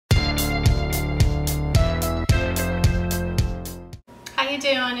you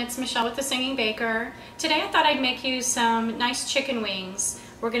doing? It's Michelle with The Singing Baker. Today I thought I'd make you some nice chicken wings.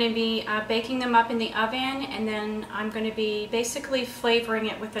 We're going to be baking them up in the oven, and then I'm going to be basically flavoring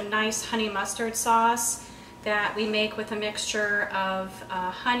it with a nice honey mustard sauce that we make with a mixture of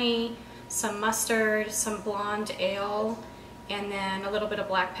honey, some mustard, some blonde ale, and then a little bit of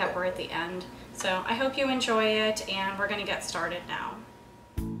black pepper at the end. So I hope you enjoy it, and we're going to get started now.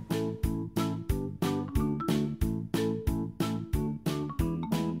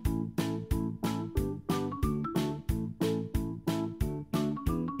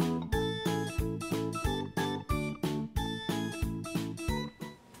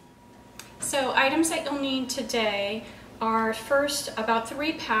 So items that you'll need today are first about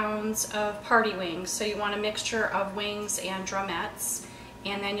 3 pounds of party wings. So you want a mixture of wings and drumettes.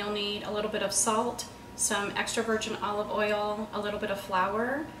 And then you'll need a little bit of salt, some extra virgin olive oil, a little bit of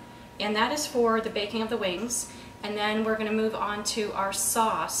flour. And that is for the baking of the wings. And then we're going to move on to our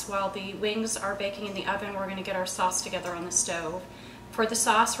sauce. While the wings are baking in the oven, we're going to get our sauce together on the stove. For the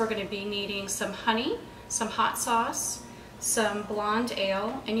sauce, we're going to be needing some honey, some hot sauce, some blonde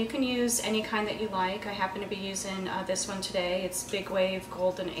ale, and you can use any kind that you like. I happen to be using this one today. It's Big Wave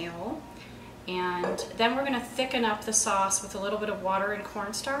Golden Ale. And then we're going to thicken up the sauce with a little bit of water and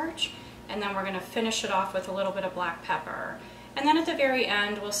cornstarch, and then we're going to finish it off with a little bit of black pepper. And then at the very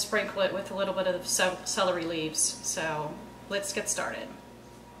end we'll sprinkle it with a little bit of celery leaves. So let's get started.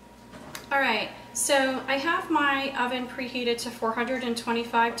 Alright, so I have my oven preheated to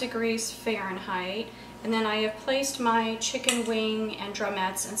 425 degrees Fahrenheit. And then I have placed my chicken wing and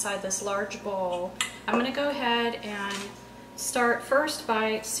drumettes inside this large bowl. I'm going to go ahead and start first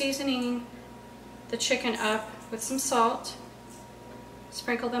by seasoning the chicken up with some salt.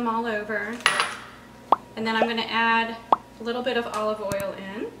 Sprinkle them all over. And then I'm going to add a little bit of olive oil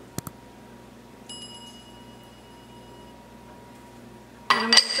in. And I'm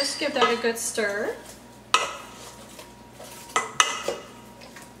going to just give that a good stir.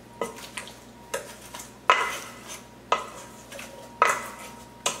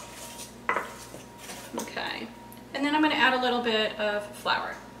 And then I'm going to add a little bit of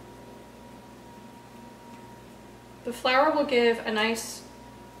flour. The flour will give a nice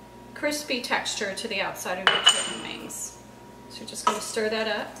crispy texture to the outside of your chicken wings. So you're just going to stir that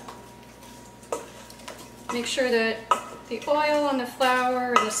up. Make sure that the oil and the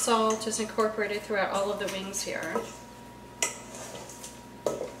flour and the salt is incorporated throughout all of the wings here.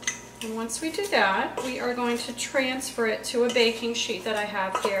 And once we do that, we are going to transfer it to a baking sheet that I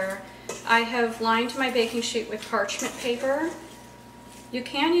have here. I have lined my baking sheet with parchment paper. You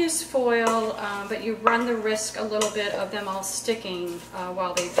can use foil, but you run the risk a little bit of them all sticking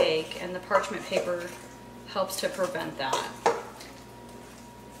while they bake, and the parchment paper helps to prevent that.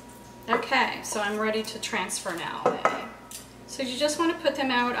 Okay, so I'm ready to transfer now. So you just want to put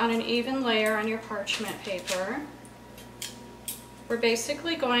them out on an even layer on your parchment paper. We're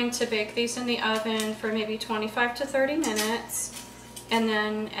basically going to bake these in the oven for maybe 25 to 30 minutes. And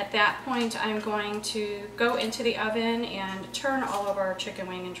then at that point, I'm going to go into the oven and turn all of our chicken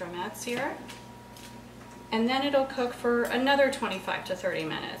wing and drumettes here. And then it'll cook for another 25 to 30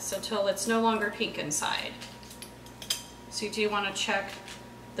 minutes until it's no longer pink inside. So you do want to check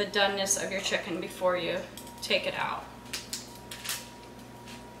the doneness of your chicken before you take it out.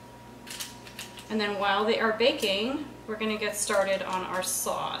 And then while they are baking, we're going to get started on our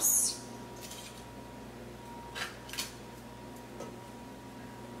sauce.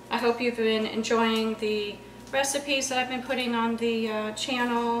 I hope you've been enjoying the recipes that I've been putting on the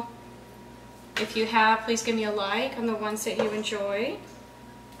channel. If you have, please give me a like on the ones that you enjoy.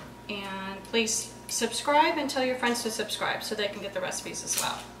 And please subscribe and tell your friends to subscribe so they can get the recipes as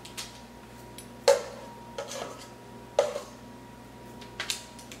well.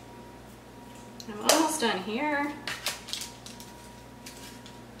 I'm almost done here.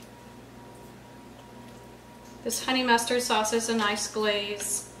 This honey mustard sauce is a nice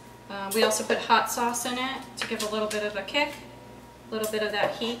glaze. We also put hot sauce in it to give a little bit of a kick, a little bit of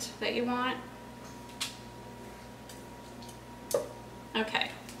that heat that you want.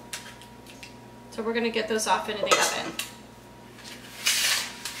 Okay, so we're going to get those off into the oven.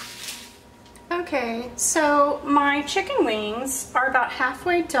 Okay, so my chicken wings are about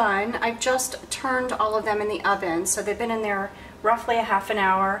halfway done. I've just turned all of them in the oven, so they've been in there roughly a half an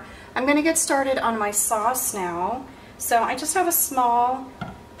hour. I'm going to get started on my sauce now. So I just have a small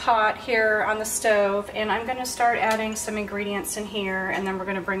pot here on the stove, and I'm going to start adding some ingredients in here, and then we're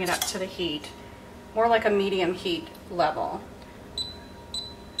going to bring it up to the heat, more like a medium heat level.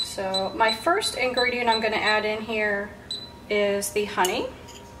 So my first ingredient I'm going to add in here is the honey.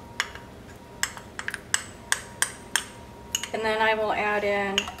 And then I will add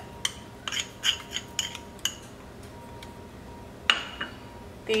in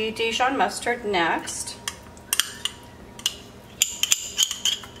the Dijon mustard next.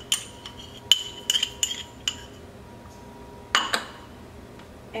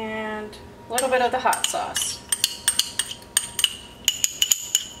 And a little bit of the hot sauce.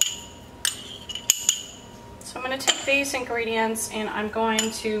 So I'm going to take these ingredients and I'm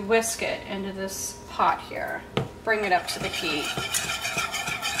going to whisk it into this pot here. Bring it up to the heat.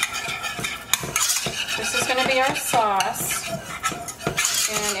 This is going to be our sauce.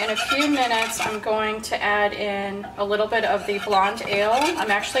 And in a few minutes I'm going to add in a little bit of the blonde ale.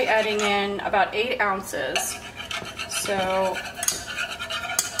 I'm actually adding in about 8 ounces. So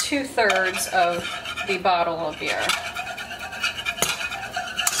 2/3 of the bottle of beer.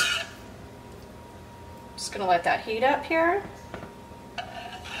 Just gonna let that heat up here.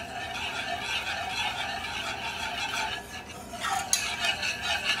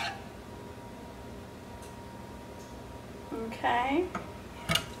 Okay.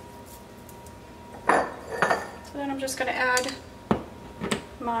 So then I'm just gonna add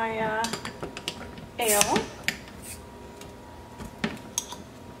my ale.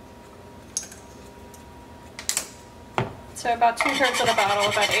 So about 2/3 of the bottle,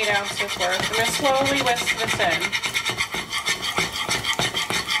 about 8 ounces worth. I'm going to slowly whisk this in.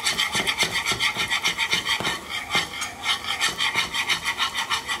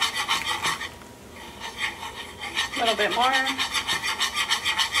 A little bit more.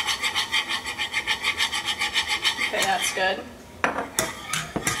 Okay, that's good.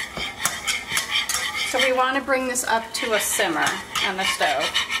 So we want to bring this up to a simmer on the stove.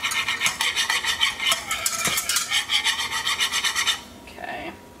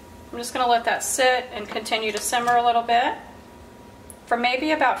 I'm just going to let that sit and continue to simmer a little bit for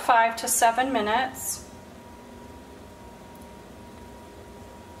maybe about 5 to 7 minutes.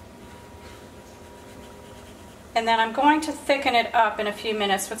 And then I'm going to thicken it up in a few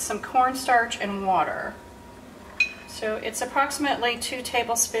minutes with some cornstarch and water. So it's approximately 2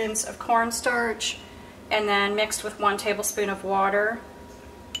 tablespoons of cornstarch and then mixed with 1 tablespoon of water.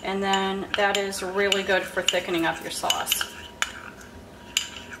 And then that is really good for thickening up your sauce.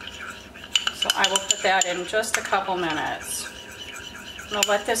 So I will put that in just a couple minutes. And I'll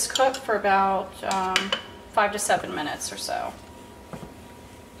let this cook for about 5 to 7 minutes or so.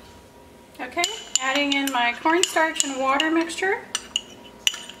 Okay, adding in my cornstarch and water mixture.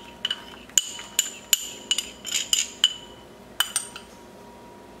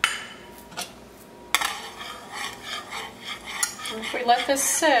 And if we let this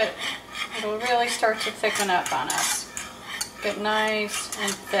sit, it'll really start to thicken up on us. Get nice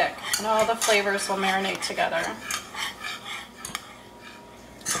and thick, and all the flavors will marinate together.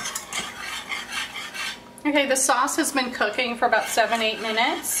 Okay, the sauce has been cooking for about 7-8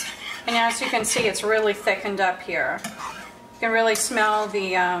 minutes, and as you can see, it's really thickened up here. You can really smell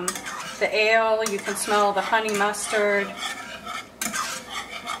the ale, you can smell the honey mustard,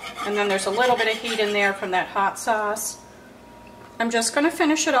 and then there's a little bit of heat in there from that hot sauce. I'm just going to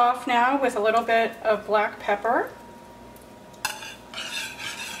finish it off now with a little bit of black pepper.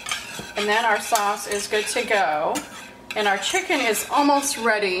 And then our sauce is good to go. And our chicken is almost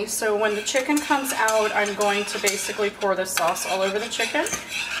ready, so when the chicken comes out, I'm going to basically pour the sauce all over the chicken,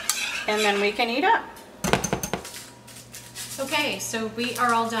 and then we can eat up. Okay, so we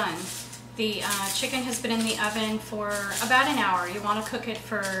are all done. The chicken has been in the oven for about an hour. You want to cook it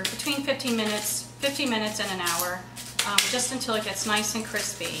for between 50 minutes and an hour, just until it gets nice and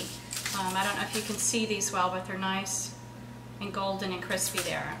crispy. I don't know if you can see these well, but they're nice and golden and crispy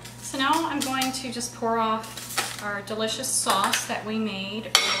there. So now I'm going to just pour off our delicious sauce that we made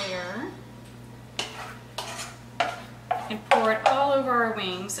earlier and pour it all over our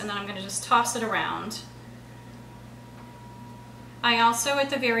wings, and then I'm going to just toss it around. I also, at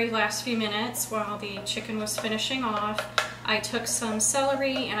the very last few minutes, while the chicken was finishing off, I took some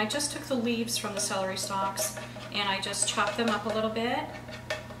celery, and I just took the leaves from the celery stalks, and I just chopped them up a little bit,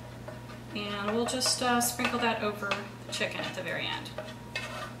 and we'll just sprinkle that over the chicken at the very end.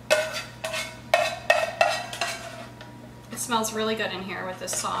 It smells really good in here with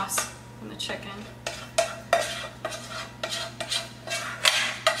this sauce and the chicken.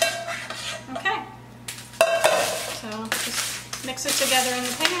 Okay, so just mix it together in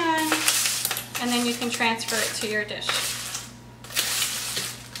the pan, and then you can transfer it to your dish.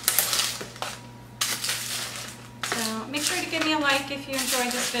 So make sure to give me a like if you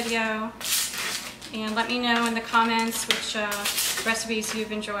enjoyed this video, and let me know in the comments which recipes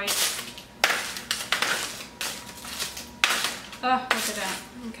you've enjoyed. Oh, look at that.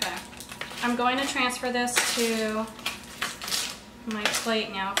 Okay. I'm going to transfer this to my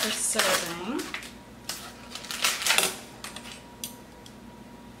plate now for serving.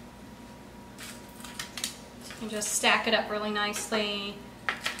 And just stack it up really nicely,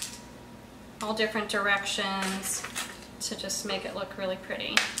 all different directions, to just make it look really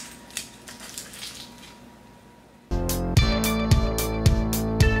pretty.